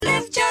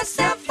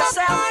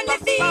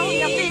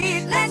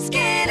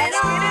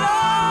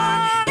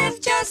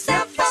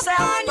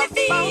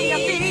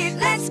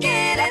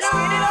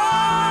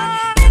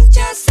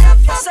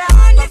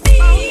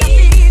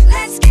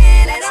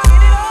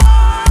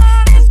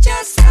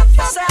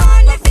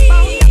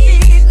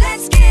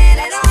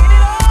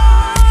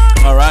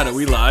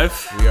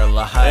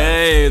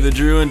The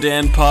Drew and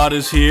Dan pod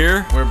is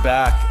here. We're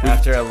back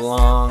after a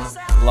long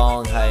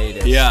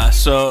hiatus. Yeah,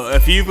 so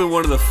if you've been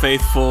one of the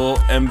faithful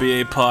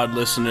NBA pod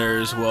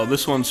listeners, well,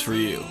 this one's for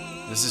you.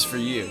 This is for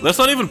you. Let's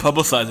not even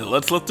publicize it.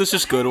 Let's let this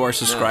just go to our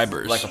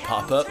subscribers. Like a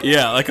pop-up?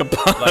 Yeah, like a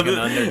pop-up. Like an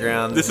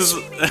underground This is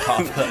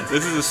pop-up.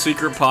 This is a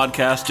secret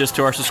podcast just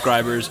to our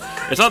subscribers.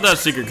 It's not that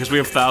secret because we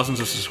have thousands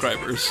of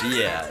subscribers.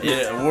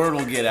 Yeah, word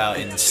will get out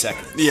in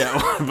seconds. Yeah,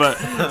 but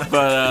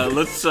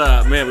let's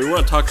man, we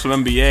want to talk some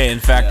NBA. In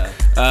fact,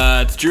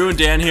 it's Drew and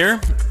Dan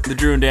here, the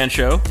Drew and Dan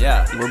Show.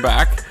 Yeah, we're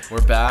back. We're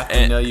back.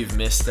 We know you've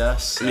missed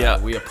us. Yeah,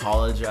 we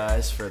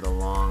apologize for the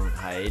long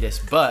hiatus,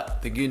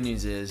 but the good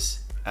news is,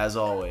 as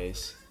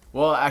always,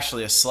 well,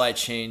 actually, a slight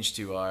change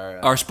to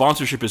our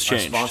sponsorship has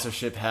changed. Our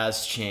sponsorship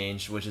has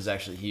changed, which is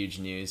actually huge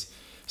news.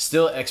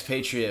 Still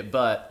expatriate,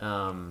 but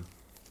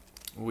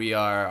we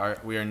are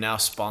now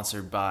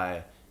sponsored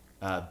by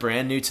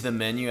brand new to the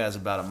menu as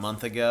about a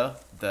month ago,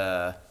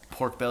 the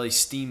pork belly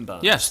steam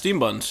buns. Yeah, steam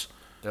buns.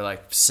 They're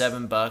like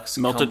 $7.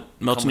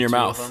 Melts in your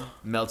mouth.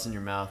 Melts in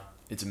your mouth.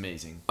 It's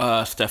amazing.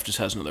 Steph just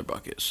has another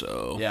bucket,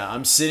 so... Yeah,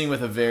 I'm sitting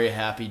with a very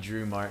happy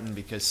Drew Martin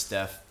because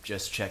Steph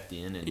just checked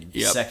in and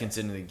seconds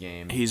into the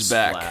game, he's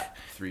back.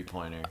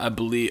 Three-pointer. I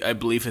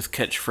believe his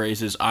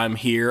catchphrase is, "I'm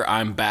here,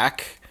 I'm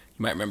back."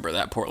 You might remember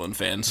that, Portland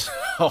fans.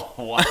 Oh,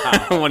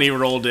 wow. When he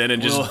rolled in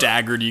and just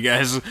daggered you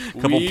guys a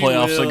couple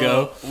playoffs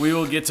ago. We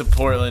will get to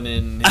Portland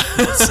in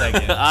a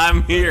second.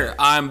 I'm here.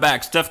 I'm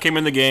back. Steph came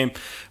in the game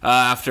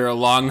after a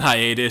long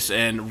hiatus,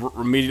 and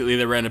immediately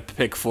they ran a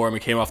pick for him. He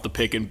came off the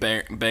pick and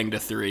banged a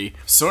three.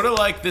 Sort of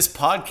like this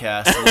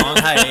podcast, a long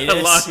hiatus.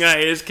 A long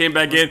hiatus, came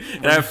back in,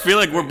 and I feel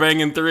like we're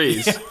banging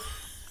threes.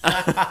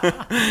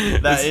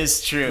 That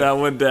is true. That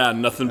went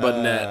down, nothing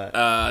but net.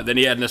 Then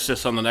he had an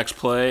assist on the next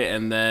play,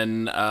 and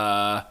then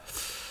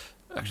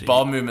actually,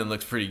 ball movement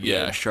looks pretty good.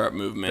 Yeah, sharp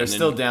movement. They're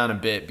still down a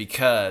bit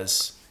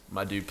because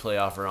my dude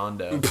playoff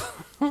Rondo.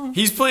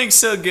 He's playing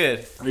so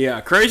good. Yeah,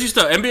 crazy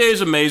stuff. NBA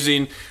is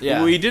amazing.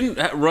 Yeah. We didn't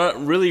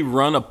really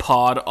run a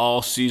pod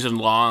all season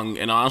long,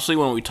 and honestly,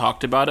 when we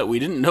talked about it, we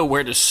didn't know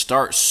where to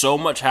start. So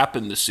much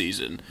happened this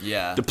season.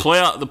 Yeah, the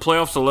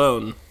playoffs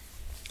alone,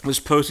 this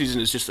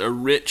postseason is just a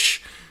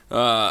rich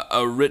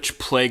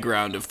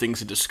playground of things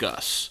to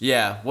discuss.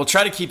 Yeah, we'll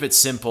try to keep it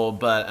simple,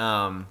 but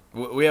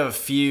we have a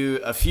few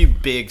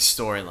big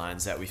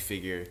storylines that we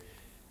figure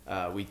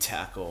we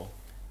tackle.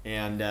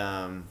 And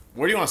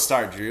where do you want to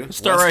start, Drew? Let's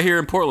start right here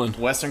in Portland.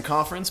 Western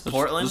Conference,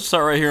 Portland? Let's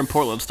start right here in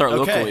Portland. Let's start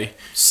locally.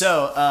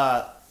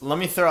 So let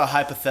me throw a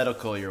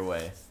hypothetical your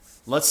way.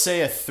 Let's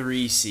say a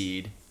 3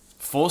 seed,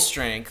 full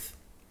strength,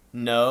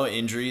 no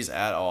injuries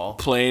at all.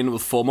 Playing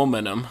with full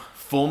momentum,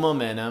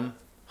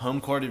 home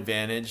court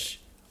advantage.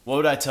 What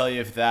would I tell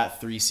you if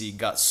that 3 seed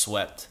got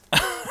swept?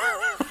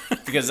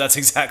 Because that's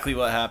exactly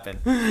what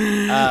happened.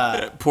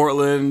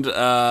 Portland,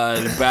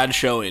 bad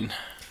showing.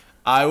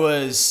 I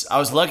was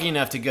lucky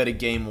enough to go to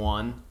game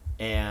 1,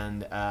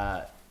 and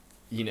the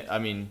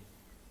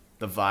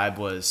vibe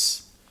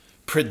was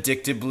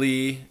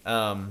predictably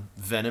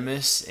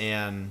venomous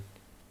and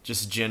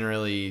just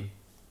generally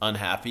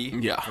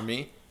unhappy for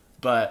me.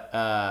 But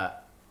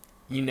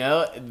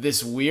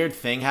this weird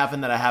thing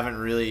happened that I haven't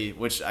really,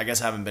 which I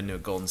guess I haven't been to a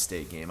Golden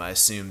State game. I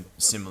assume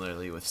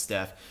similarly with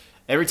Steph.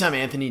 Every time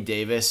Anthony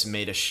Davis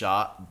made a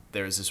shot,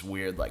 there was this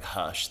weird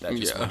hush that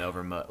just went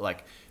over.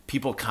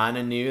 People kind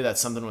of knew that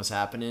something was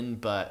happening,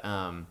 but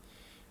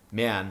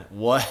man,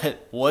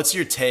 what's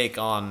your take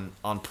on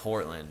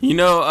Portland?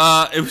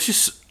 It was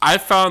just, I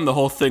found the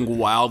whole thing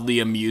wildly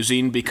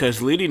amusing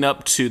because leading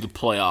up to the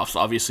playoffs,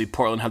 obviously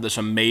Portland had this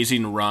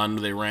amazing run.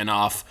 They ran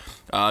off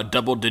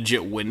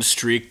double-digit win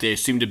streak. They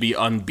seemed to be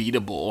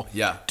unbeatable.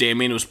 Yeah.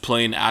 Damian was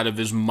playing out of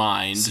his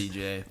mind.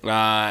 CJ.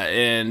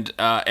 And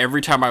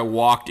every time I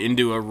walked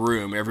into a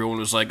room, everyone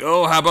was like,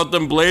 "Oh, how about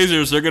them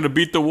Blazers? They're going to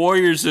beat the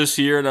Warriors this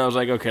year." And I was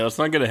like, okay, let's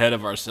not get ahead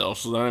of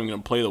ourselves. We're not even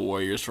going to play the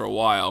Warriors for a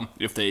while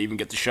if they even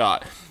get the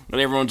shot.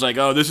 And everyone's like,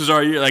 "Oh, this is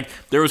our year."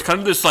 There was kind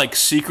of this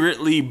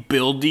secretly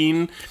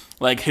building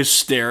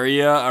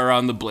hysteria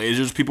around the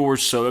Blazers. People were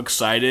so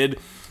excited.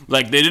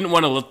 They didn't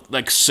want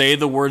to say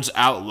the words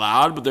out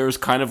loud, but there was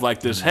kind of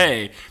this,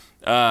 hey,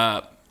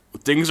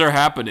 things are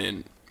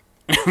happening.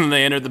 And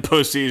they entered the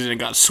postseason and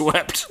got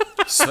swept.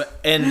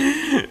 And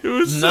it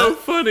was so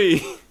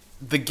funny.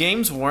 The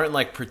games weren't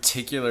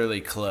particularly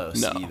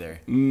close either.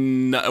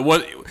 No,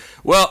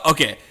 well,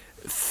 okay.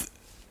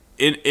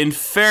 In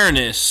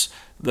fairness,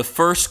 the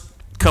first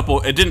couple,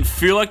 it didn't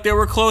feel like they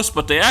were close,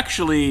 but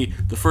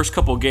the first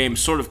couple games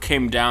sort of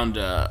came down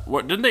to,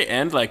 didn't they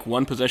end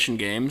 1 possession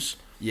games?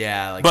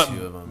 Yeah, 2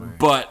 of them.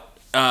 But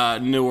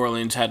New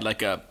Orleans had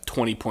a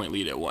 20-point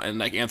lead at one,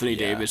 and Anthony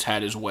Davis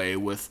had his way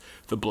with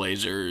the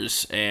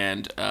Blazers,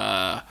 and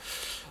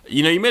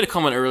you made a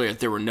comment earlier that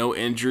there were no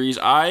injuries.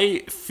 I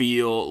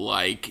feel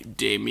like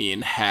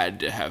Damian had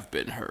to have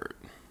been hurt.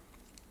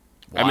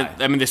 Why?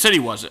 I mean, they said he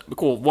wasn't.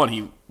 Cool. One,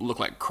 he looked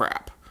like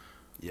crap.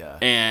 Yeah.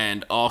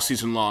 And all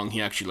season long,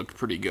 he actually looked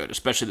pretty good,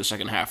 especially the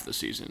second half of the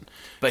season.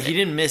 But he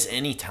didn't miss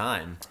any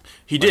time.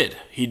 He did.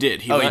 He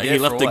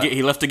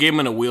left the game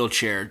in a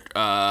wheelchair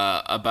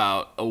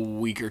about a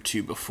week or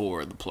two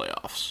before the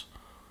playoffs.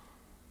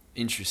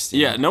 Interesting.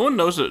 Yeah, no one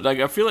knows it. Like,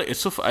 I feel like it's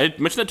so. I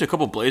mentioned that to a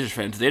couple Blazers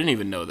fans. They didn't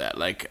even know that.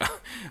 Like,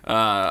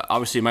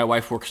 obviously, my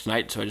wife works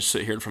tonight, so I just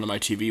sit here in front of my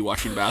TV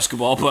watching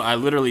basketball. But I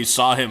literally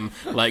saw him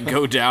like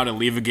go down and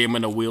leave a game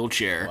in a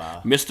wheelchair.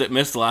 Wow. Missed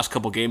the last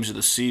couple games of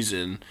the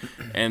season,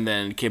 and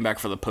then came back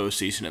for the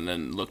postseason, and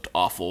then looked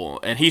awful.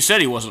 And he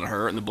said he wasn't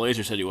hurt, and the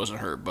Blazers said he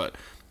wasn't hurt. But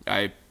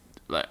I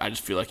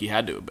just feel like he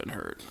had to have been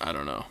hurt. I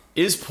don't know.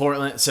 Is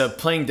Portland, so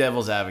playing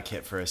devil's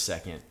advocate for a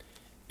second,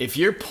 if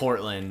you're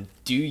Portland,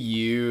 do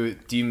you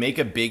make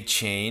a big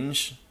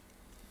change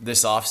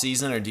this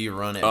offseason, or do you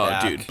run it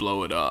back? Oh, dude,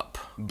 blow it up.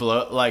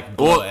 Blow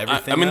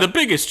everything I mean, up? the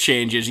biggest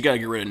change is you got to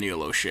get rid of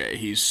Neil O'Shea.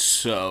 He's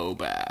so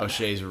bad.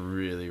 O'Shea's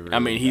really, really I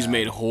mean, he's bad.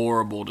 made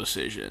horrible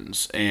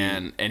decisions,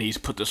 and he's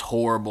put this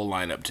horrible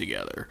lineup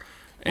together.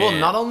 Well,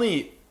 not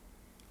only,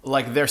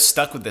 like, they're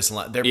stuck with this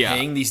line. They're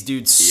paying these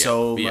dudes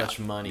so much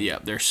money. Yeah,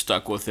 they're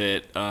stuck with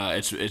it.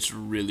 It's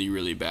really,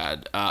 really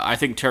bad. I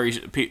think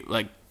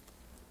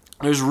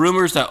there's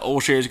rumors that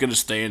O'Shea is going to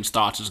stay and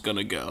Stotts is going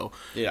to go.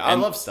 Yeah, I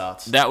love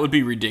Stotts. That would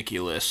be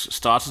ridiculous.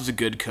 Stotts is a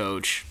good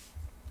coach.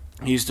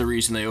 He's the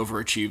reason they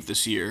overachieved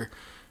this year.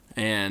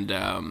 And,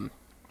 that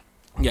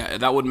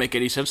wouldn't make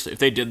any sense. If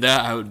they did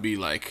that, I would be,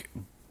 like,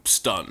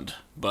 stunned.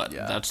 But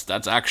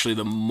that's actually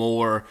the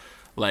more,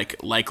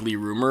 like, likely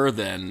rumor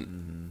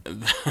than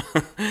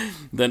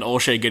than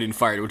O'Shea getting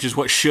fired, which is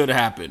what should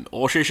happen.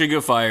 O'Shea should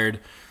get fired.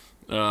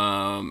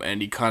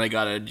 And he kind of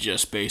got to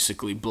just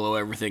basically blow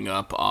everything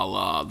up a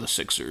la the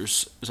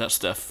Sixers. Is that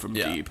Steph from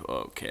Deep?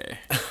 Okay.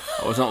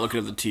 I was not looking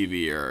at the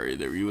TV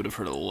either. You would have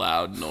heard a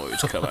loud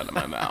noise come out of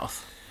my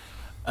mouth.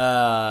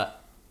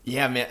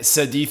 Yeah, man.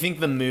 So do you think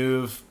the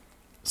move...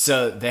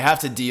 So they have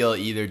to deal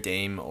either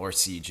Dame or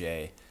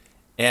CJ.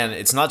 And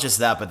it's not just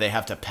that, but they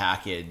have to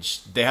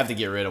package... They have to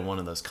get rid of one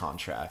of those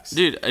contracts.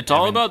 Dude, it's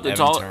all about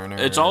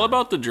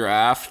the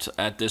draft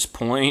at this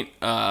point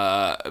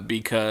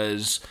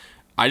because...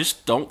 I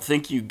just don't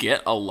think you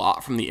get a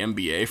lot from the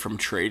NBA from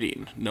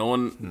trading. No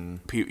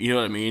one, you know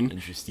what I mean?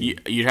 Interesting.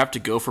 You'd have to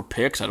go for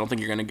picks. I don't think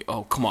you're going to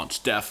oh, come on,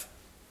 Steph.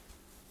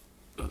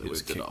 Oh, it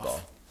was a kickball.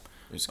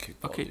 It was a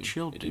kickball, okay, dude.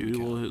 chill, dude.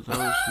 Well, that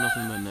was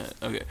nothing but net.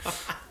 Okay.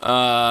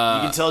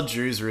 You can tell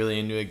Drew's really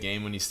into a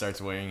game when he starts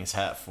wearing his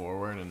hat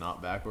forward and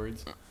not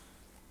backwards,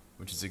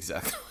 which is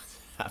exactly what's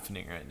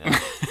happening right now.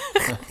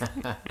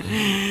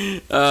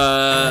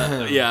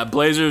 Yeah,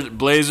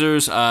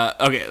 Blazers.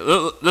 Okay,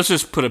 let's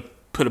just put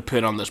a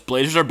pin on this.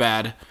 Blazers are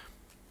bad.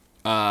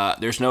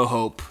 There's no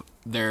hope.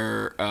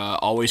 They're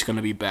always going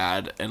to be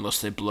bad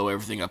unless they blow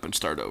everything up and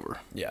start over.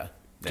 Yeah.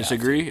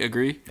 Disagree?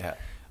 Agree? Yeah.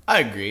 I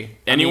agree.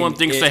 Anyone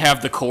thinks they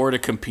have the core to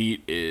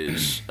compete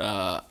is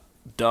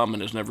dumb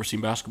and has never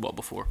seen basketball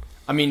before.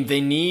 I mean,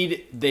 they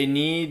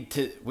need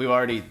to. We've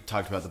already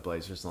talked about the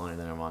Blazers longer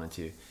than I wanted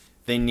to.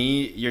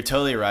 You're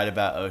totally right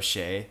about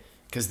O'Shea,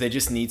 because they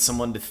just need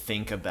someone to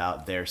think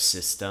about their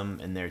system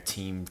and their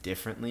team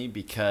differently,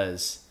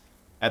 because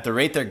at the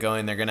rate they're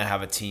going, they're going to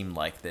have a team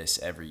like this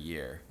every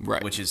year.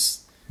 Right. Which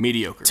is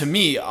mediocre. To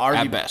me,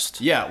 at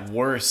best. Yeah,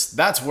 worse.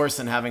 That's worse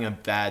than having a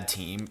bad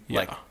team.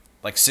 Yeah.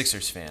 Like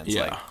Sixers fans.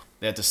 Yeah. Like,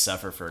 they had to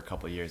suffer for a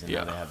couple of years, and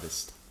now they have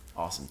this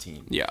awesome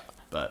team. Yeah.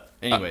 But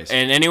anyways.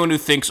 And anyone who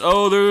thinks,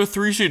 oh, they're a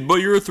 3 seed, but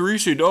you're a 3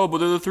 seed. Oh, but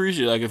they're the 3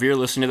 seed. Like, if you're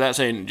listening to that,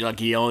 saying,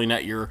 like, yelling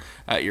at your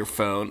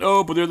phone,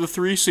 oh, but they're the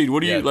 3 seed. What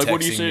do you what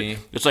do you say? Me.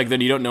 It's like,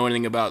 then you don't know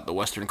anything about the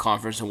Western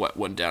Conference and what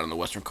went down in the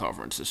Western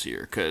Conference this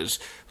year. Because,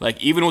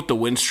 like, even with the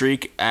win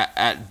streak,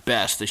 at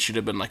best, they should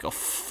have been like a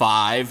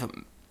 5.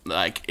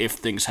 Like, if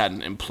things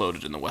hadn't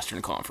imploded in the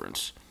Western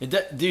Conference.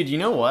 Dude, you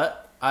know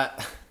what?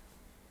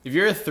 If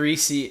you're a 3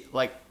 seed,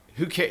 like,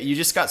 who cares? You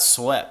just got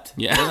swept.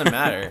 Yeah. It doesn't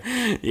matter.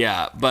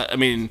 Yeah, but I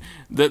mean,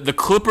 the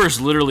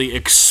Clippers literally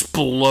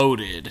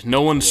exploded.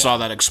 No one saw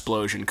that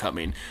explosion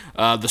coming.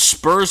 The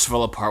Spurs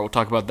fell apart. We'll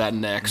talk about that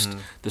next. Mm-hmm.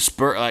 The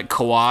Spurs, like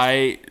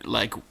Kawhi,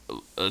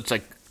 it's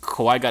like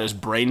Kawhi got his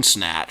brain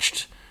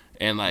snatched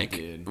and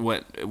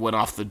went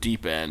off the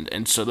deep end.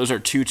 And so those are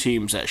two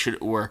teams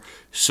that were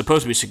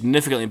supposed to be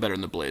significantly better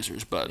than the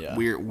Blazers, but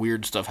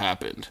weird stuff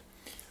happened.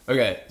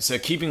 Okay, so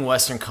keeping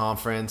Western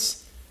Conference.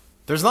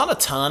 There's not a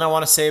ton I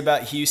want to say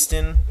about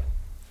Houston.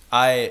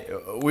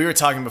 We were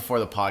talking before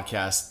the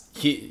podcast.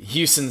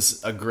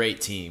 Houston's a great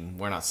team.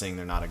 We're not saying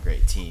they're not a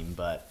great team,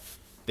 but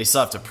they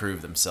still have to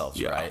prove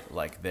themselves, right?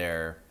 Like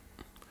I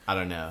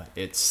don't know.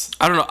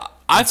 I don't know.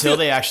 Until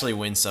they actually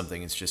win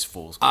something, it's just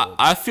fool's gold.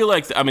 I feel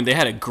like, they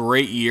had a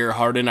great year.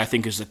 Harden, I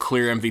think, is the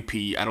clear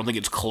MVP. I don't think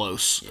it's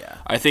close. Yeah.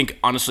 I think,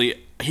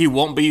 honestly, he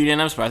won't be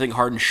unanimous, but I think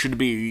Harden should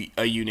be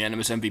a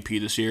unanimous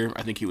MVP this year.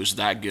 I think he was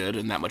that good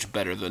and that much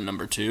better than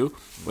number 2.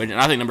 And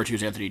I think number 2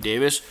 is Anthony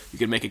Davis. You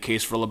could make a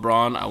case for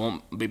LeBron. I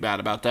won't be bad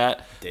about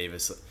that.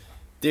 Davis.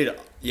 Dude,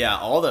 yeah,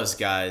 all those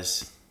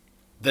guys.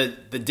 The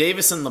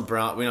Davis and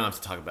LeBron, we don't have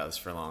to talk about this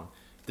for long.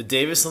 The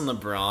Davis and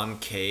LeBron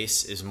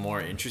case is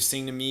more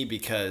interesting to me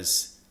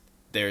because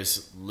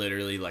there's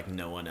literally like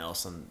no one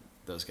else on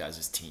those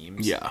guys'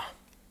 teams. Yeah.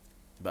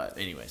 But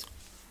anyways.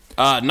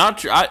 Not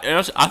true.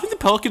 I think the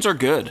Pelicans are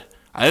good.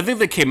 I think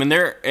they came in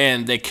there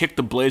and they kicked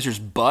the Blazers'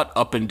 butt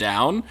up and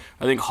down.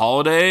 I think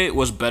Holiday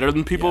was better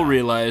than people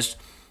realized.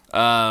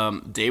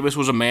 Davis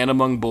was a man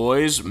among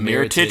boys.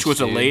 Mirotic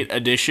was a late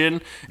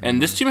addition.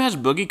 And this team has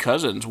Boogie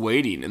Cousins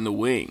waiting in the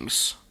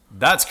wings.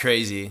 That's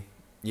crazy.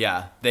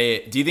 Yeah. Do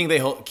you think they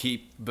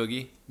keep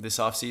Boogie this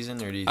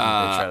offseason, or do you think they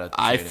try to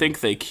I think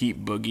they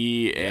keep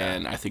Boogie,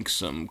 and I think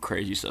some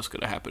crazy stuff's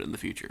going to happen in the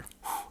future.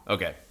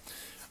 Okay.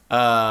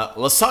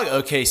 Let's talk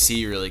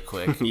OKC really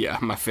quick. Yeah,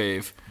 my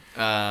fave.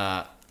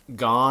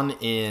 Gone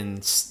in.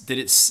 Was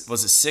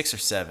it 6 or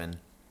 7?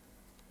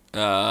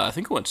 I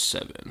think it went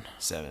 7.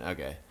 7.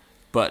 Okay.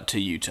 But to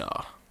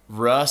Utah.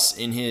 Russ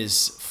in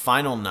his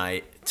final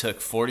night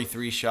took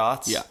 43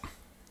 shots. Yeah.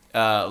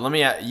 Let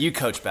me ask, you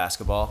coach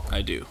basketball.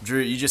 I do. Drew,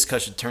 you just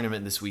coached a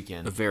tournament this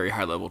weekend. A very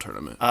high level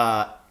tournament.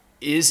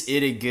 Is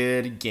it a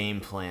good game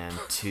plan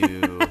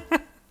to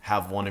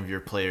have one of your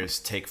players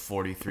take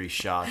 43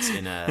 shots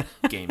in a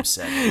game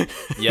 7?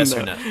 Yes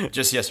or no?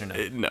 Just yes or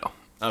no? No.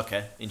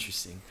 Okay,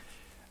 interesting.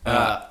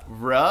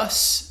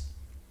 Russ,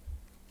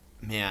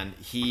 man,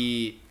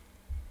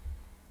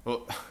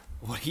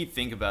 what do you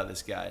think about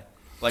this guy?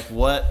 Like,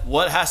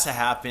 what has to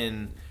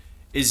happen?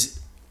 Is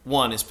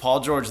Paul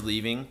George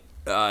leaving?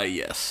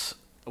 Yes.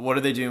 What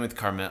are they doing with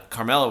Carmelo?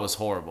 Carmelo was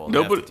horrible.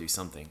 They have to do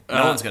something.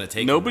 No one's going to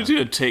take him. Nobody's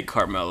going to take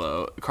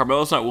Carmelo.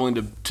 Carmelo's not willing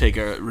to take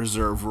a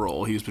reserve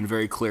role. He's been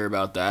very clear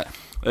about that.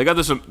 I got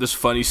this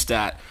funny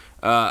stat.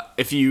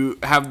 If you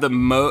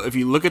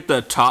look at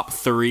the top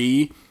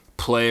 3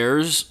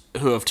 players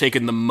who have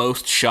taken the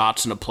most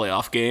shots in a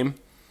playoff game,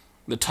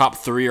 the top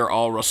 3 are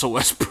all Russell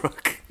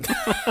Westbrook.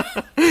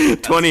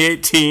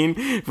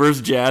 2018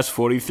 versus Jazz,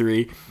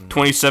 43.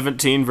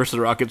 2017 versus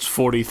the Rockets,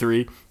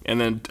 43. And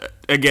then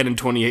again in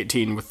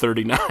 2018 with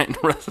 39.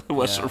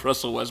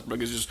 Russell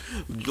Westbrook is just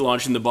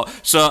launching the ball.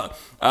 So,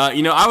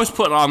 I was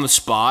put on the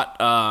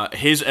spot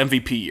his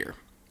MVP year.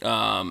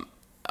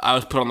 I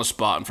was put on the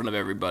spot in front of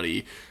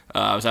everybody.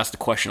 I was asked a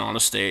question on a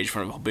stage in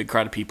front of a big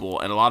crowd of people,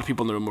 and a lot of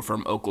people in the room were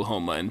from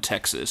Oklahoma and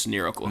Texas,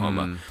 near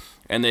Oklahoma.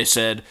 And they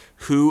said,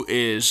 who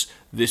is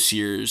this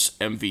year's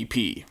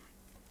MVP?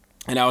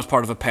 And I was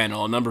part of a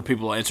panel. A number of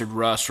people answered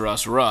Russ,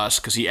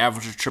 because he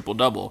averaged a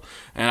triple-double.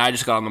 And I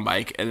just got on the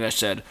mic, and I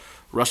said,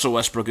 Russell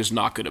Westbrook is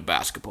not good at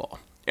basketball.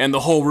 And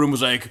the whole room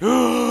was like,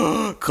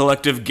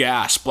 collective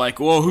gasp, like,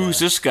 well, who's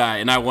this guy?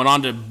 And I went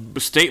on to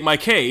state my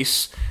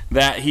case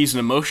that he's an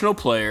emotional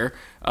player.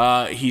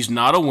 He's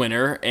not a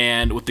winner,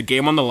 and with the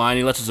game on the line,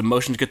 he lets his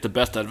emotions get the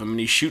best out of him, and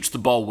he shoots the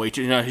ball way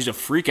too. He's a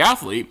freak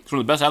athlete. He's one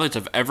of the best athletes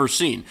I've ever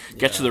seen.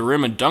 Gets to the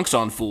rim and dunks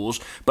on fools,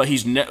 but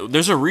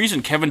there's a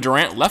reason Kevin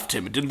Durant left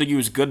him. Didn't think he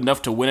was good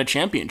enough to win a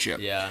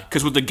championship. Yeah.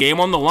 Because with the game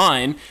on the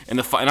line,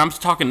 and I'm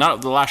talking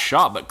not the last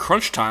shot, but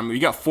crunch time, you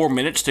got 4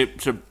 minutes to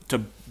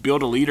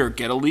build a lead or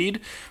get a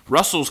lead,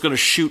 Russell's going to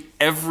shoot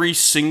every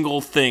single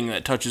thing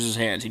that touches his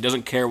hands. He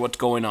doesn't care what's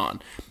going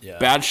on. Yeah.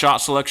 Bad shot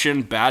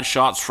selection, bad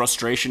shots,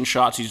 frustration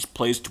shots. He just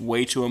plays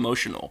way too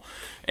emotional.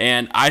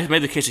 And I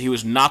made the case that he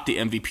was not the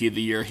MVP of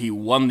the year. He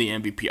won the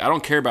MVP. I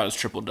don't care about his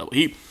triple-double.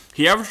 He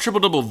averaged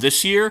triple-double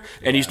this year,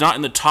 and he's not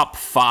in the top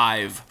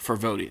 5 for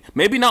voting.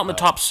 Maybe not in the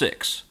top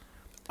 6.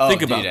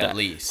 Think about that. At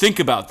least. Think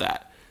about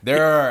that.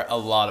 There are a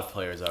lot of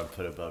players I would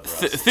put above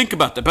Russ. Think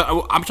about that.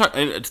 But I'm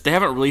talking. They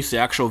haven't released the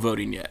actual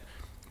voting yet.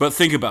 But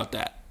think about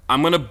that.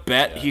 I'm gonna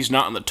bet he's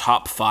not in the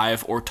top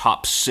 5 or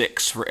top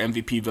 6 for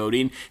MVP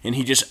voting, and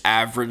he just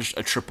averaged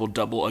a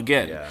triple-double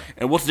again. Yeah.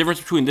 And what's the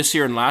difference between this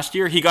year and last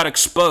year? He got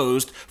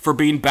exposed for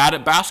being bad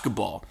at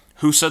basketball.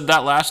 Who said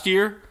that last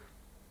year?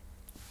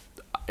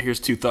 Here's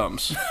 2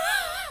 thumbs.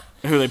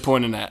 Who are they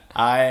pointing at?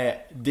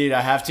 I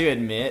have to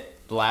admit,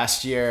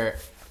 last year,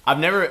 I'm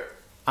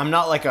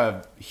not like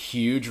a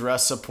huge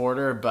Russ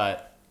supporter,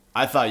 but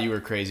I thought you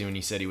were crazy when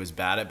you said he was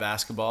bad at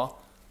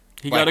basketball.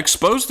 He got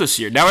exposed this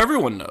year. Now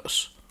everyone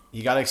knows.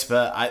 He got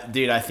exposed.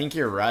 I think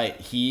you're right.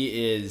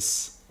 He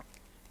is...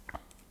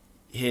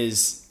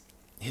 His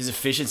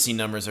efficiency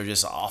numbers are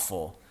just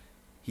awful.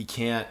 He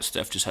can't...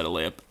 Steph just had a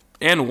layup.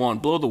 And one.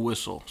 Blow the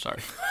whistle.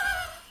 Sorry.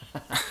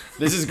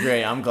 This is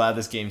great. I'm glad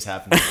this game's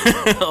happening.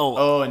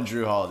 And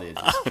Drew Holiday.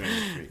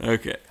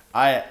 Okay.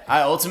 I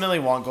ultimately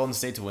want Golden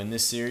State to win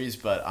this series,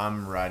 but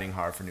I'm riding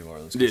hard for New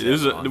Orleans.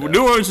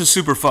 New Orleans is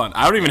super fun.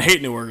 I don't even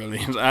hate New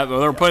Orleans.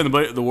 They're playing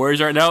the Warriors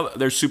right now.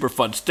 They're super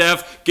fun.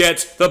 Steph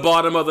gets the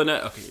bottom of the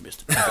net. Okay, you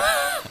missed it.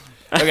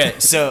 Okay,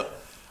 so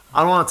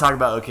I don't want to talk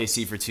about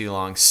OKC for too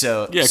long.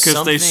 So yeah,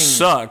 because they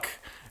suck.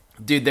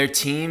 Dude, their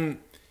team...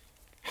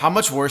 How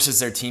much worse is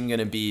their team going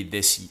to be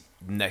this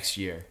next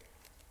year?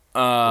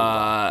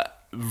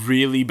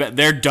 Really bad.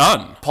 They're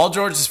done. Paul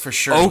George is for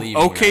sure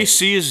leaving.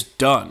 OKC is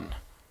done.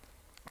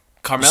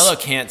 Carmelo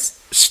can't...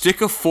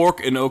 Stick a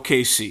fork in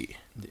OKC.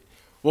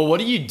 Well, what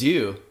do?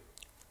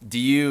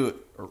 You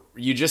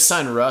just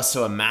signed Russ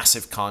to a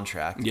massive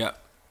contract. Yeah.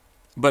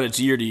 But it's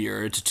year to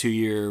year. It's a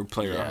 2-year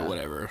player or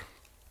whatever.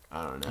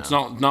 I don't know. It's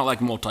not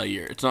like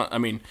multi-year. It's not... I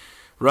mean,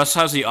 Russ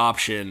has the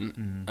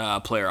option,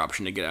 player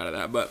option to get out of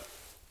that, but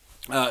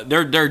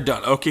they're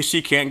done.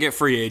 OKC can't get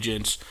free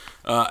agents,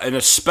 and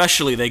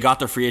especially they got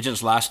their free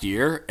agents last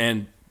year,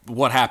 and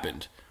what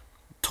happened?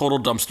 Total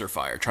dumpster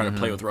fire trying to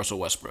play with Russell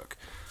Westbrook.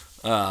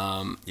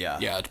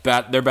 It's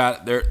bad. They're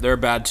bad. They're a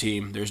bad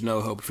team. There's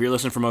no hope. If you're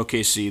listening from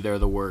OKC, they're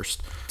the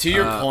worst. To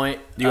your point,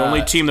 the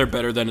only team they're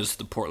better than is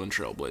the Portland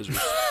Trail Blazers.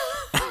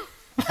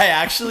 I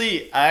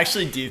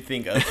actually do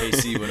think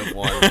OKC would have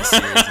won this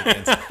series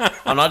against.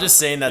 I'm not just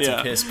saying that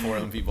to piss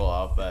Portland people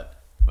off,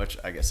 but which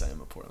I guess I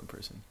am a Portland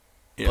person.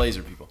 Yeah.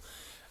 Blazer people.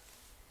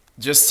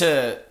 Just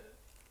to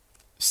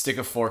stick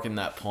a fork in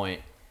that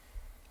point,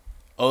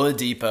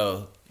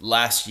 Oladipo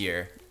last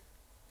year,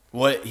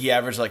 he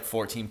averaged like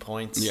 14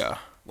 points. Yeah.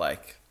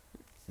 Like,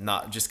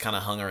 not just kind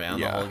of hung around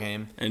the whole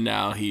game. And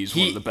now he's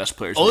one of the best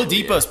players.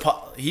 Oladipo's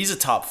he's a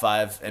top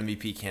 5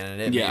 MVP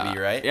candidate, maybe,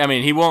 right? I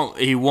mean, he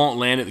won't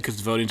land it because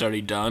the voting's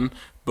already done.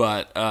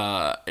 But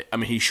I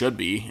mean, he should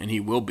be, and he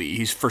will be.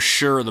 He's for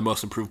sure the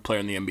most improved player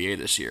in the NBA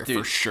this year,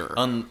 for sure.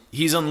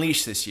 He's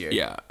unleashed this year.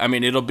 Yeah, I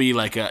mean, it'll be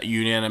like a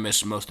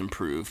unanimous most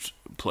improved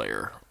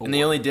player. And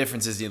the only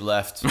difference is he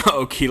left.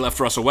 He left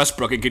Russell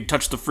Westbrook and could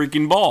touch the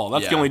freaking ball.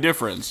 That's the only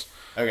difference.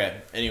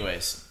 Okay.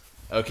 Anyways,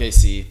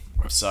 OKC.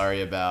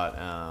 Sorry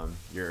about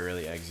your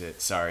early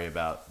exit. Sorry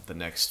about the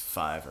next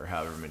 5 or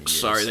however many years.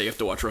 Sorry that you have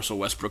to watch Russell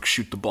Westbrook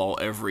shoot the ball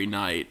every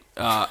night.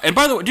 And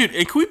by the way, dude,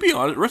 can we be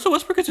honest? Russell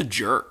Westbrook is a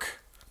jerk.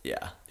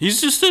 Yeah.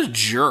 He's just a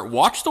jerk.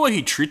 Watch the way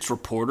he treats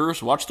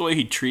reporters. Watch the way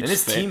he treats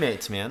his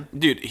teammates, man.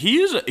 Dude, he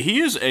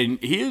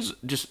is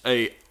just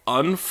a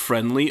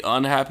unfriendly,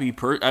 unhappy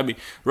person. I mean,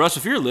 Russ,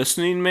 if you're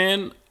listening,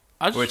 man,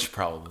 which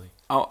probably.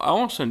 I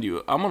want to send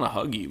you. I'm gonna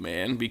hug you,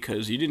 man,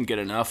 because you didn't get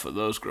enough of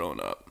those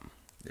growing up.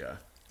 Yeah.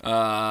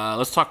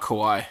 Let's talk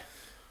Kawhi.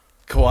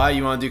 Kawhi,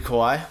 you want to do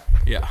Kawhi?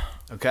 Yeah.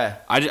 Okay.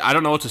 I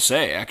don't know what to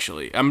say,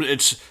 actually.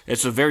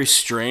 It's a very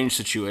strange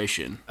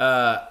situation.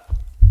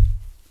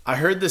 I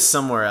heard this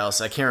somewhere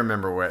else. I can't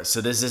remember where.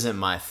 So this isn't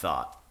my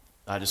thought.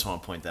 I just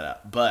want to point that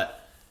out. But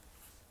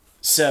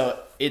so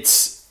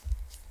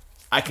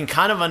I can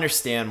kind of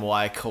understand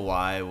why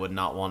Kawhi would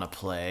not want to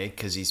play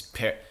because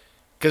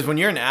because when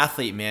you're an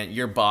athlete, man,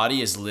 your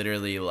body is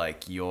literally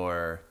like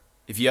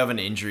if you have an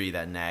injury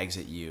that nags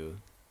at you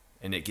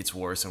and it gets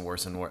worse and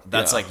worse and worse,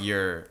 that's like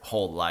your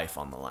whole life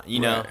on the line.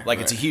 You know,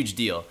 it's a huge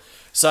deal.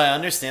 So I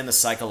understand the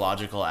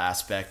psychological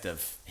aspect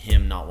of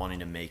him not wanting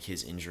to make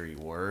his injury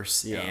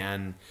worse.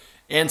 Yeah.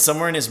 And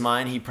somewhere in his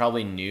mind, he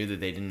probably knew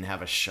that they didn't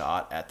have a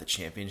shot at the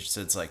championship.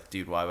 So it's like,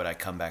 dude, why would I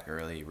come back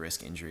early,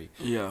 risk injury?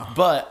 Yeah.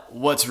 But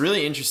what's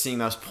really interesting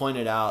that was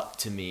pointed out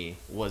to me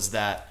was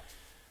that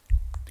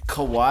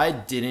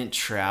Kawhi didn't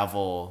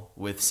travel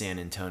with San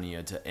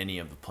Antonio to any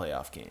of the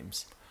playoff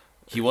games.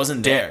 He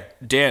wasn't there.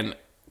 Dan,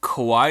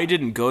 Kawhi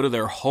didn't go to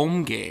their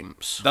home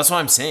games. That's what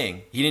I'm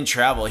saying. He didn't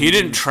travel. He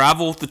didn't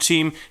travel with the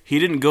team. He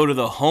didn't go to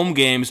the home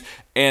games.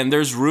 And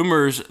there's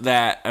rumors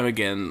that, and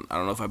again, I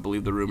don't know if I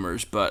believe the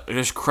rumors, but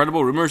there's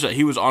credible rumors that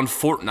he was on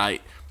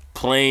Fortnite,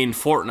 playing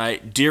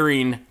Fortnite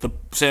during the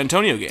San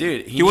Antonio game.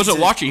 Dude, he wasn't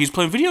watching. He's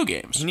playing video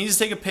games. He needs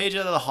to take a page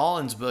out of the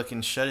Hollins book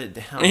and shut it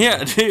down.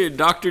 Yeah, dude,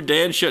 Dr.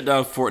 Dan shut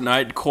down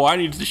Fortnite. Kawhi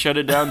needs to shut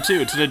it down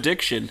too. It's an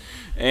addiction.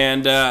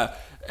 And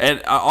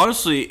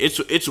honestly,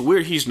 it's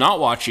weird. He's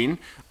not watching.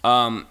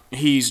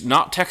 He's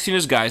not texting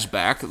his guys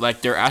back.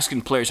 Like, they're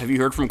asking players, have you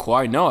heard from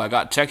Kawhi? No, I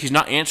got text. He's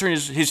not answering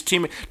his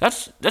teammate.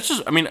 That's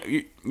just, I mean,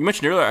 you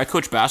mentioned earlier, I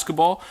coach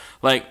basketball.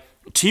 Like,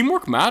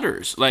 teamwork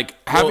matters. Like,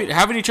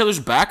 having each other's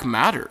back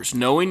matters.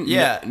 Knowing,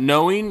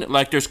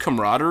 like, there's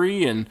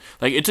camaraderie and,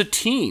 like, it's a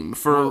team.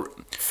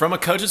 From a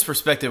coach's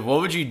perspective, what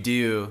would you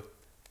do,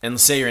 and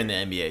say you're in the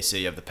NBA, so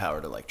you have the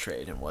power to, like,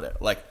 trade and whatever.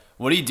 Like,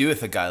 what do you do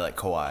with a guy like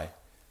Kawhi?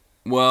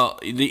 Well,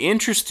 the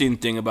interesting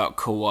thing about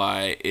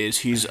Kawhi is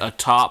he's a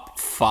top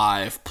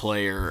 5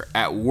 player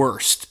at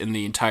worst in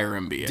the entire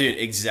NBA. Dude,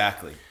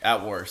 exactly.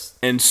 At worst.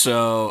 And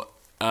so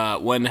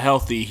when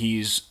healthy,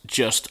 he's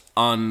just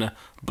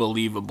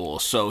unbelievable.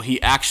 So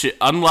he actually,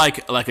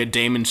 unlike like a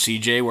Dame and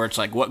CJ, where it's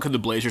like, what could the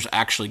Blazers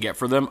actually get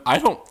for them? I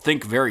don't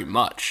think very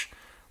much.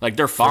 Like,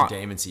 they're fine. For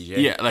Dame and CJ?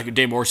 Yeah, like a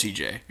Dame or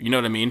CJ. You know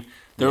what I mean?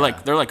 They're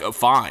like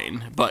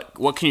fine, but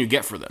what can you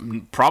get for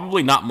them?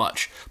 Probably not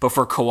much. But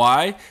for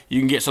Kawhi, you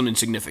can get something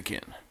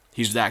significant.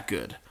 He's that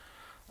good.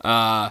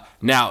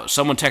 Now,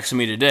 someone texted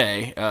me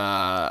today.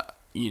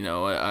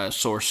 A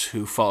source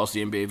who follows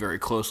the NBA very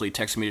closely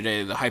texted me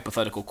today the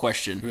hypothetical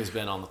question. Who has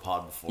been on the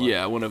pod before?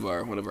 Yeah, one of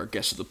our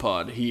guests of the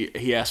pod.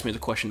 He asked me the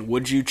question: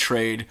 would you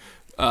trade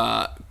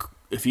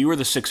if you were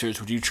the Sixers?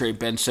 Would you trade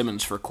Ben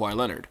Simmons for Kawhi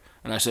Leonard?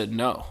 And I said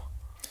no.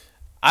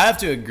 I have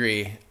to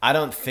agree. I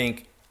don't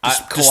think.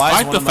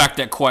 Despite the fact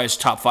that Kawhi is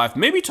top 5,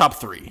 maybe top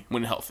 3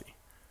 when healthy.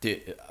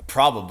 Dude,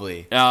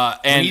 probably. And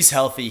when he's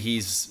healthy,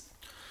 he's...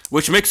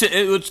 Which makes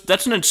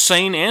that's an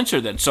insane answer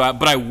then.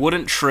 But I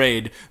wouldn't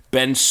trade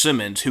Ben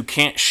Simmons, who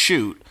can't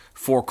shoot,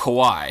 for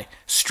Kawhi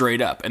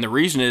straight up. And the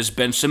reason is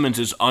Ben Simmons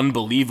is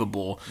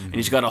unbelievable, and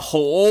he's got a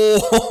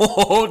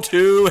whole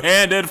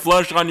two-handed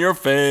flush on your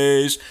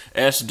face.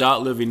 S.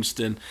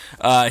 Livingston.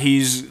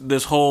 He's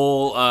this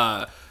whole...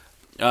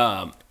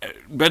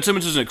 Ben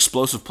Simmons is an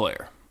explosive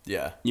player.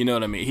 Yeah. You know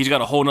what I mean? He's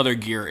got a whole nother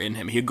gear in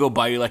him. He'll go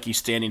by you like he's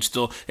standing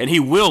still, and he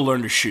will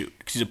learn to shoot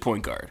because he's a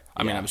point guard.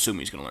 I mean, I'm assuming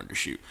he's going to learn to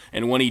shoot.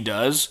 And when he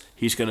does,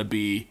 he's going to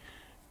be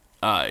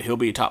he'll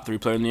be a top 3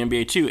 player in the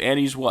NBA too. And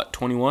he's,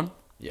 21?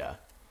 Yeah.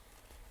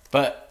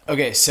 But,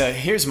 okay, so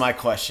here's my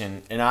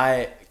question. And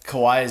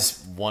Kawhi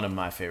is one of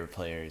my favorite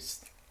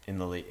players in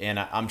the league. And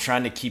I'm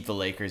trying to keep the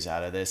Lakers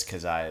out of this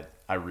because I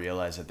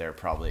realize that they're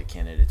probably a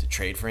candidate to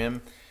trade for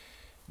him.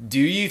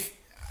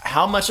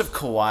 How much of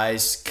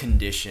Kawhi's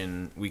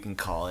condition, we can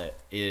call it,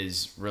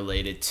 is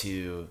related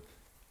to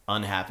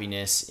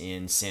unhappiness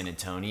in San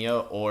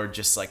Antonio or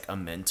just like a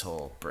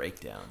mental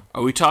breakdown?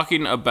 Are we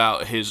talking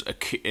about his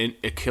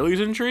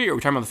Achilles injury, or are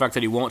we talking about the fact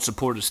that he won't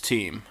support his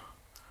team?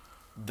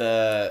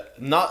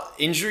 Not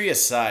injury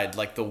aside,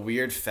 like the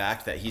weird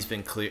fact that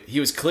he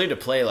was cleared to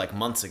play like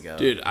months ago.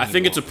 Dude, I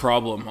think it's a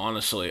problem,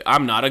 honestly.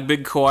 I'm not a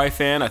big Kawhi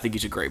fan. I think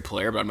he's a great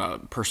player, but I'm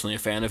not personally a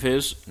fan of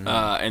his. Mm-hmm.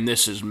 And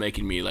this is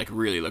making me like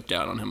really look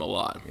down on him a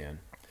lot. Yeah.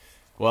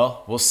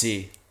 Well, we'll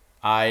see.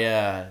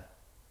 I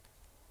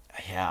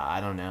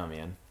don't know,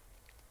 man.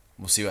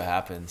 We'll see what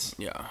happens.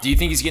 Yeah. Do you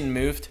think he's getting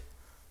moved?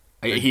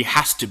 He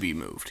has to be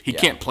moved. He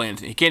can't play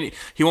anything. He can't.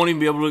 He won't even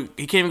be able to.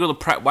 He can't even go to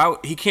practice. Wow,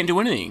 he can't do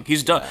anything.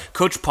 He's done.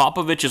 Coach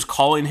Popovich is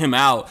calling him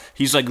out.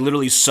 He's like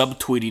literally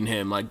subtweeting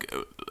him, like,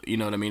 you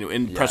know what I mean,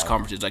 in press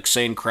conferences, like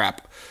saying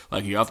crap.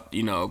 Like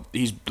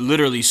he's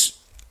literally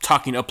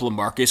talking up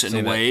LaMarcus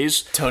in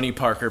ways. Tony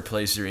Parker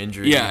plays through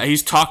injury. Yeah,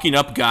 he's talking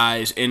up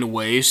guys in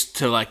ways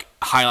to like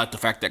highlight the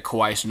fact that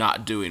Kawhi's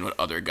not doing what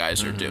other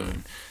guys are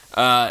doing.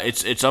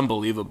 It's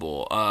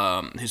unbelievable.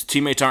 His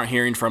teammates aren't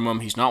hearing from him.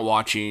 He's not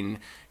watching.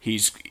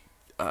 It's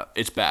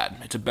bad.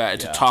 It's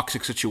a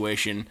toxic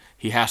situation.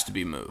 He has to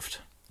be moved.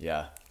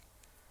 Yeah.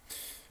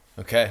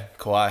 Okay,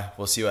 Kawhi.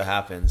 We'll see what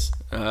happens.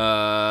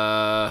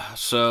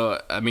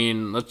 So I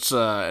mean, let's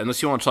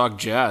unless you want to talk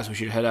Jazz, we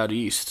should head out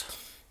east.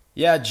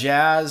 Yeah,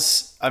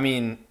 Jazz. I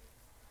mean,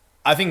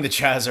 I think the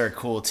Jazz are a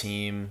cool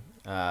team.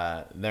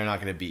 They're not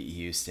going to beat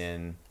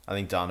Houston. I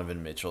think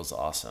Donovan Mitchell's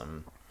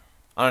awesome.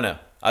 I don't know.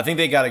 I think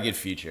they got a good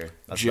future.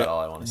 That's about all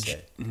I want to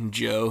say.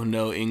 Joe,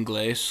 no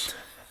Ingles.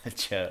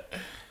 Joe.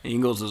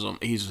 Ingles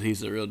is he's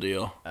the real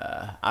deal.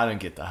 I don't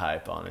get the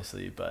hype,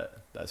 honestly,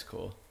 but that's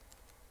cool.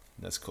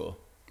 That's cool.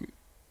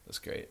 That's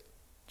great.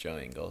 Joe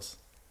Ingles.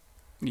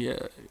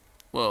 Yeah.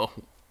 Well,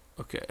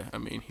 okay. I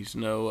mean, he's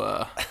no...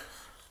 I'm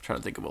trying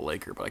to think of a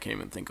Laker, but I can't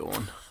even think of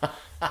one.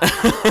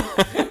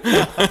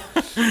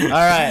 All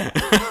right.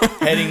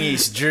 Heading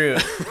east. Drew,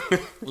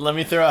 let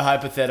me throw a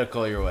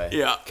hypothetical your way.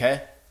 Yeah.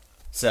 Okay?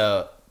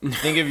 So,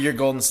 think of your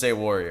Golden State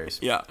Warriors.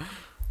 Yeah.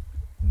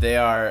 They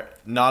are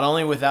not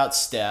only without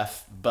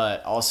Steph,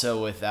 but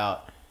also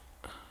without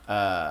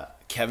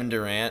Kevin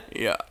Durant.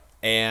 Yeah.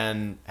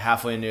 And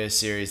halfway into a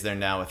series, they're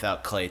now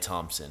without Klay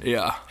Thompson.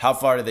 Yeah. How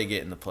far do they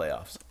get in the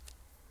playoffs?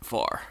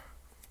 Far.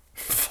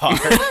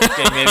 Okay,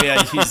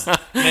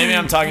 maybe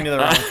I'm talking to the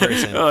wrong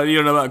person. Oh, you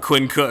don't know about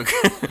Quinn Cook.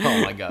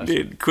 Oh my gosh.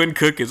 Dude, Quinn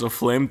Cook is a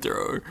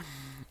flamethrower.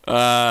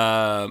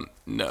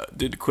 No,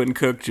 dude, Quinn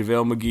Cook,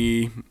 JaVale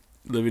McGee,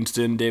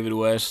 Livingston, David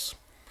West.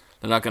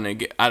 They're not gonna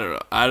get. I don't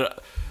know.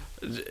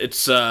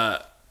 It's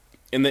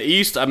in the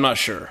East. I'm not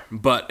sure,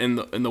 but in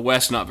the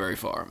West, not very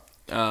far.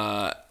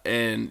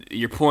 And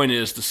your point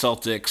is the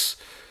Celtics.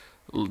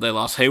 They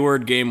lost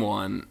Hayward game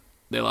 1.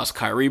 They lost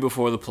Kyrie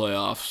before the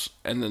playoffs,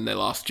 and then they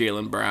lost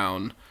Jaylen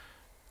Brown.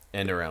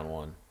 And around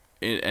 1.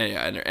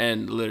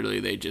 And literally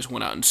they just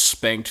went out and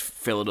spanked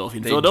Philadelphia.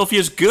 And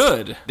Philadelphia's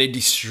good. They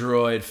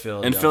destroyed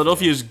Philadelphia. And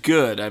Philadelphia's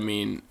good. I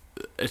mean,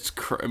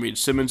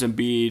 Simmons and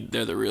Embiid,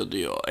 they're the real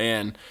deal.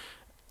 And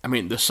I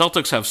mean, the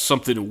Celtics have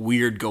something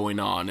weird going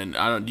on. And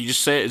I don't. Do you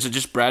just say is it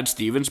just Brad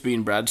Stevens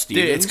being Brad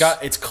Stevens? Dude,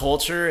 it's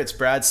culture. It's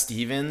Brad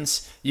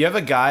Stevens. You have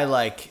a guy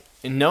like.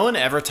 And no one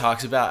ever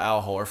talks about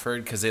Al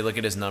Horford because they look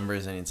at his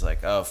numbers and it's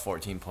like,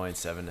 14 points,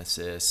 7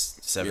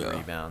 assists, 7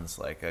 rebounds.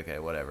 Like, okay,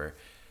 whatever.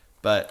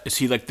 But is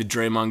he like the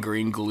Draymond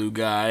Green glue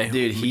guy?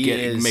 Dude, he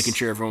is making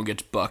sure everyone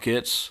gets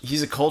buckets.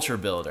 He's a culture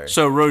builder.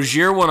 So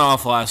Rozier went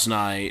off last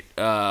night.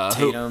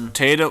 Tatum,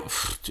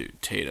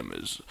 dude, Tatum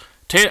is.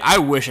 I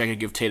wish I could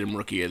give Tatum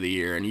Rookie of the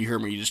Year, and you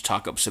heard me just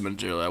talk up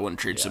Simmons earlier. I wouldn't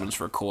trade Simmons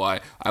for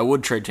Kawhi. I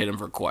would trade Tatum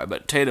for Kawhi,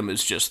 but Tatum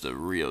is just the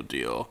real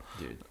deal.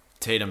 Dude.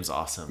 Tatum's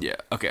awesome. Yeah,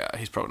 okay,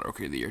 he's probably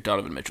Rookie of the Year.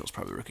 Donovan Mitchell's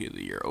probably Rookie of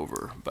the Year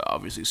over, but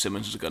obviously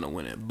Simmons is going to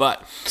win it.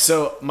 But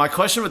so my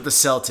question with the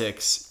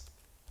Celtics,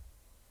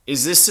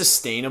 is this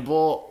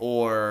sustainable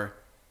or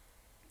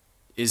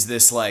is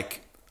this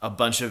like a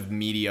bunch of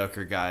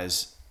mediocre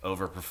guys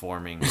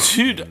overperforming?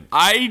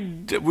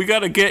 Dude, we got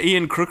to get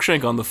Ian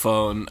Cruikshank on the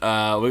phone.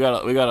 We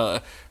got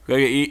to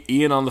get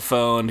Ian on the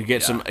phone to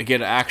get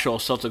get an actual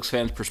Celtics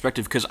fans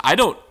perspective because I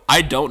don't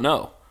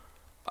know.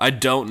 I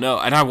don't know.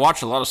 And I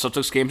watched a lot of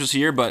Celtics games this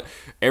year, but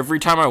every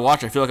time I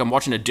watch, I feel like I'm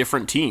watching a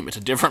different team. It's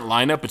a different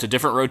lineup. It's a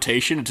different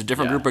rotation. It's a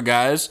different group of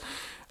guys.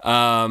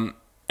 And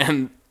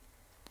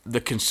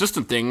the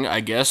consistent thing, I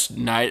guess,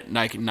 night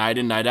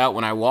in, night out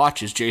when I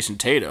watch is Jason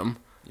Tatum.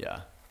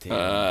 Yeah.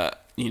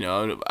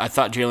 I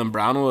thought Jaylen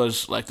Brown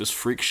was like this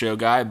freak show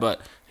guy,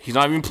 but he's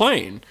not even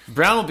playing.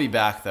 Brown will be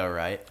back though,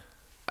 right?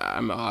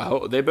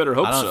 They better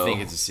hope so. I don't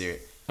think it's a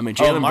serious. I mean,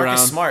 Jaylen Brown.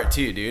 Marcus Smart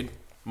too, dude.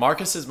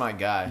 Marcus is my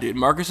guy. Dude,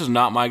 Marcus is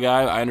not my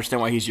guy. I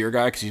understand why he's your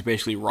guy because he's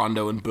basically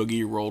Rondo and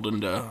Boogie rolled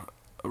into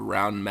a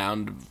round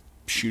mound of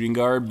shooting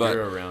guard. But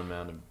you're a round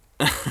mound of.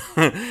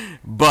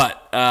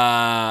 But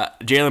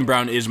Jaylen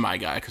Brown is my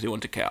guy because he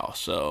went to Cal,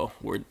 so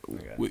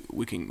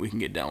we can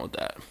get down with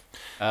that.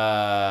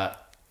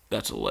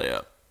 That's a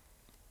layup.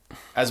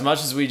 As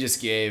much as we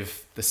just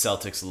gave the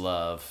Celtics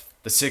love,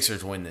 the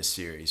Sixers win this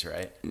series,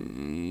 right?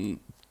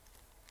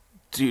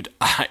 Dude,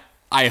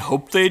 I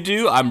hope they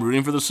do. I'm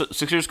rooting for the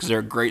Sixers because they're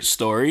a great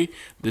story.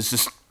 This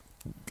is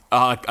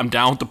I'm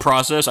down with the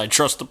process. I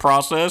trust the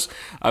process.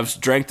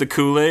 I've drank the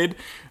Kool-Aid.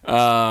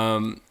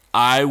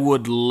 I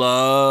would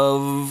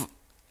love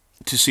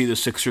to see the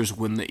Sixers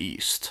win the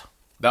East.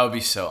 That would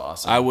be so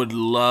awesome. I would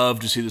love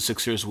to see the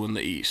Sixers win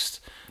the East.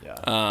 Yeah.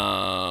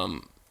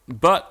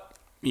 But,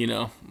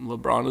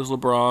 LeBron is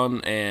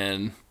LeBron,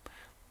 and,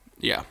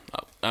 yeah,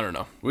 I don't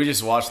know. We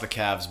just watched the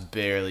Cavs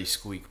barely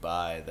squeak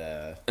by And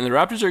the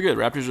Raptors are good.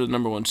 Raptors are the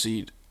number 1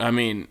 seed. I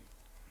mean,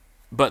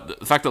 but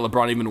the fact that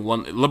LeBron even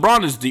won...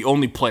 LeBron is the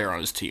only player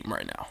on his team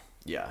right now.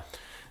 Yeah.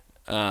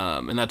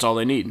 And that's all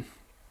they need.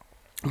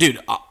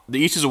 Dude, the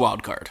East is a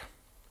wild card.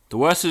 The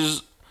West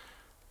is...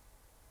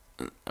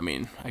 I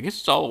mean, I guess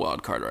it's all a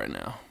wild card right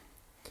now.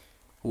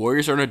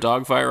 Warriors are in a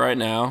dogfight right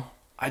now.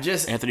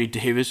 Anthony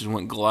Davis just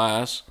went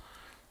glass.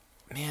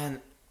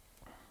 Man,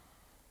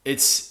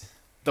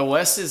 the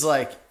West is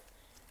like...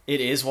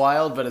 It is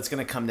wild, but it's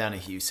going to come down to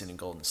Houston and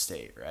Golden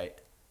State, right?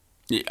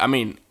 Yeah, I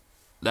mean,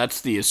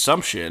 that's the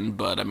assumption,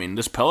 but I mean,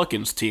 this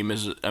Pelicans team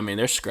is... I mean,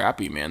 they're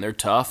scrappy, man. They're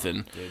tough,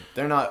 and... Dude,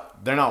 they're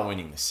not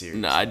winning the series.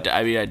 No, I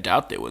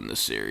doubt they win the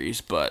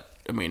series, but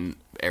I mean,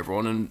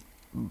 everyone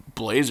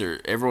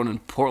in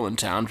Portland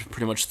town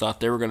pretty much thought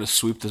they were going to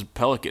sweep the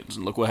Pelicans,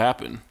 and look what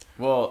happened.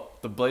 Well,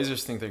 the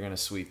Blazers think they're going to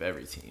sweep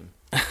every team.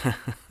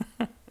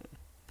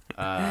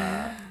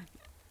 Yeah,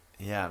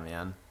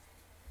 man.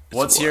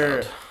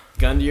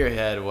 Gun to your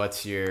head,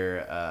 what's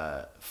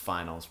your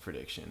finals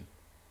prediction?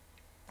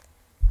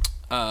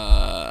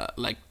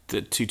 Like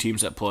the 2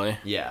 teams that play?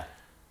 Yeah.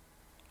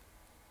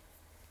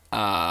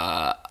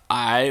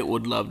 I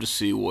would love to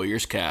see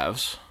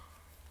Warriors-Cavs.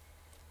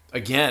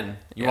 Again,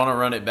 you want to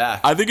run it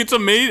back? I think it's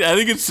amazing. I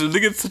think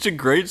it's such a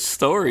great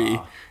story.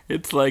 Wow.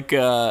 It's like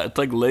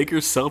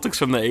Lakers-Celtics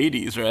from the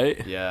 80s,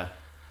 right? Yeah.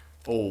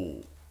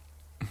 Oh.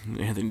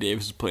 Anthony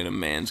Davis is playing a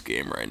man's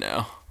game right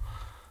now.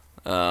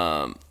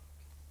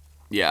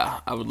 Yeah,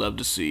 I would love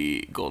to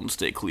see Golden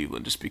State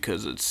Cleveland just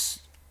because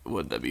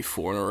would that be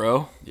 4 in a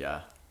row?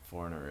 Yeah,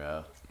 4 in a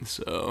row.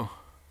 So,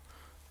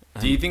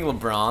 do you think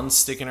LeBron's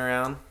sticking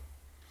around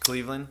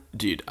Cleveland?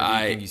 Dude,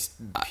 I think he's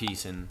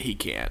piecing. He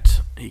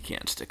can't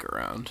stick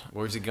around.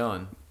 Where's he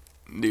going?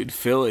 Dude,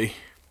 Philly.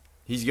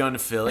 He's going to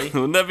Philly?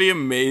 Wouldn't that be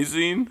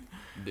amazing?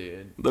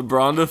 Dude.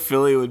 LeBron to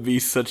Philly would be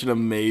such an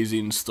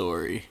amazing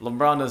story.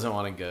 LeBron doesn't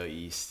want to go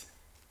east.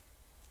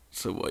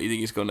 So what, you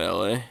think he's going to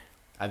LA?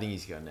 I think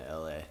he's going to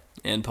LA.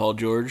 And Paul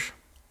George?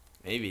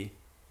 Maybe.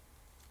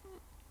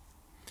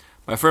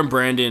 My friend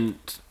Brandon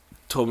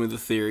told me the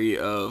theory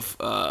of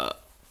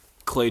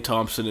Klay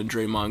Thompson and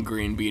Draymond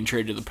Green being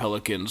traded to the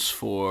Pelicans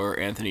for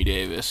Anthony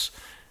Davis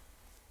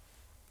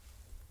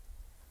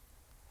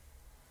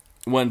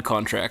when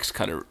contracts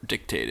kind of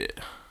dictate it.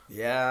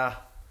 Yeah.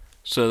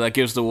 So that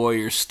gives the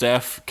Warriors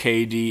Steph,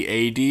 KD,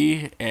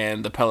 AD,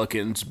 and the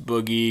Pelicans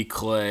Boogie,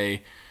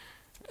 Klay,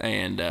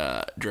 and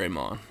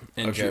Draymond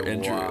and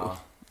Drew.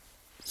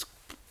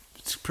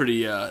 It's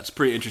pretty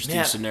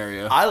interesting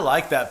scenario. I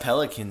like that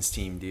Pelicans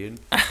team, dude.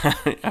 I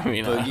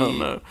mean, Boogie. I don't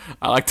know.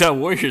 I like that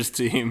Warriors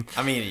team.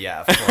 I mean,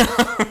 yeah, of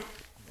course.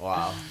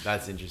 Wow,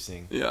 that's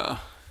interesting. Yeah.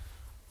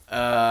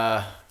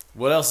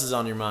 What else is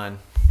on your mind?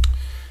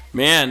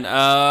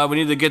 Man,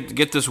 we need to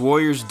get this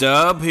Warriors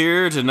dub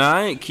here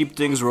tonight. Keep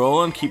things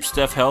rolling. Keep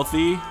Steph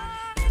healthy.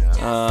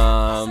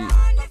 Yeah.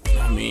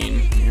 I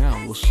mean,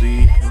 yeah, we'll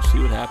see. We'll see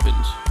what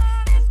happens.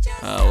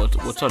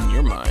 What's on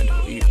your mind?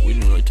 We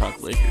didn't really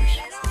talk Lakers.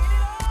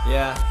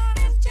 Yeah,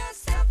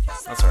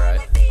 that's all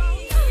right.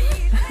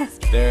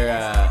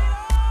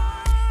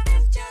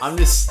 I'm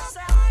just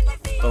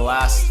the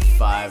last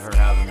 5 or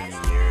however many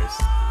years.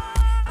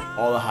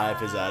 All the hype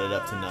has added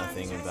up to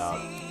nothing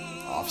about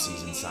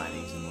off-season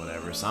signings and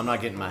whatever, so I'm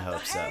not getting my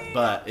hopes up.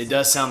 But it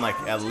does sound like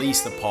at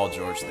least the Paul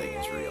George thing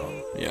is real.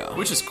 Yeah.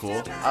 Which is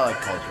cool. I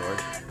like Paul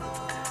George.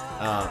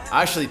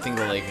 I actually think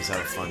the Lakers have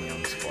a fun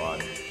young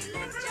squad.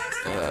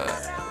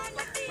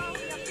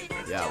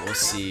 Yeah, we'll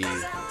see.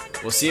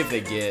 We'll see if they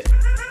get...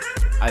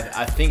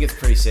 I think it's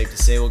pretty safe to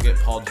say we'll get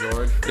Paul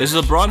George. Does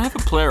LeBron have a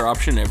player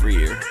option every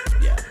year?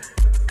 Yeah.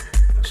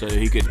 So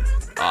he could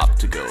opt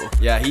to go.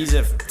 Yeah, he's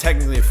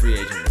technically a free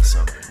agent this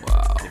summer.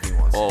 Wow. If he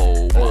wants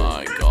to.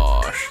 My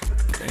gosh.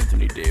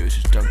 Anthony Davis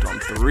just dunked on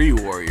 3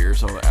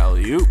 Warriors on an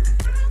alley-oop.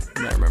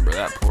 You might remember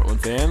that,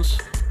 Portland fans.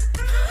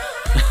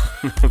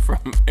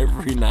 from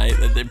every night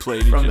that they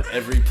played each other. From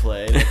every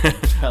play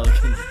that the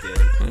Pelicans did.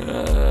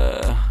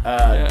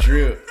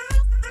 Drew,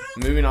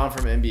 moving on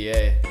from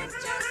NBA,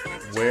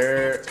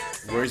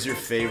 where's your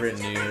favorite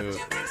new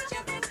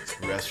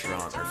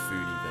restaurant or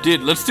food event?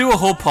 Dude, let's do a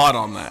whole pod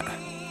on that.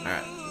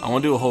 Alright. I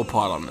want to do a whole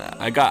pod on that.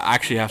 I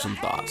actually have some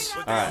thoughts.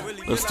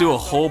 Alright. Let's do a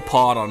whole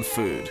pod on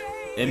food.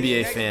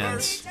 NBA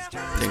fans,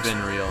 it's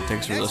been real.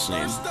 Thanks for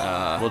listening.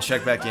 We'll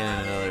check back in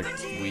another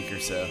week or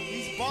so.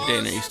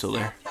 Dane, are you still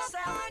there?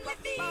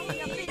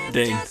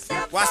 Dane.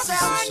 Watch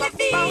this.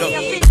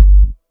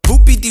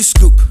 Whoopie dee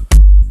scoop.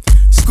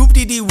 Scoop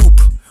dee dee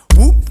whoop.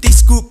 Whoop dee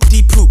scoop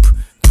dee poop.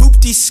 Poop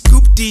dee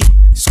scoop dee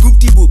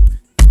whoop.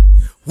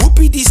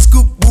 Whoopie dee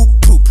scoop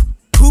whoop poop.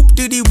 Poop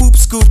dee dee whoop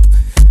scoop.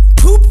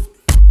 Poop.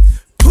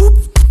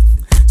 Poop.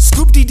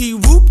 Scoop dee dee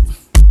whoop.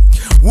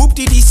 Whoop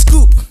dee dee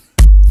scoop.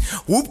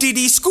 Whoop dee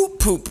dee scoop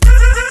poop.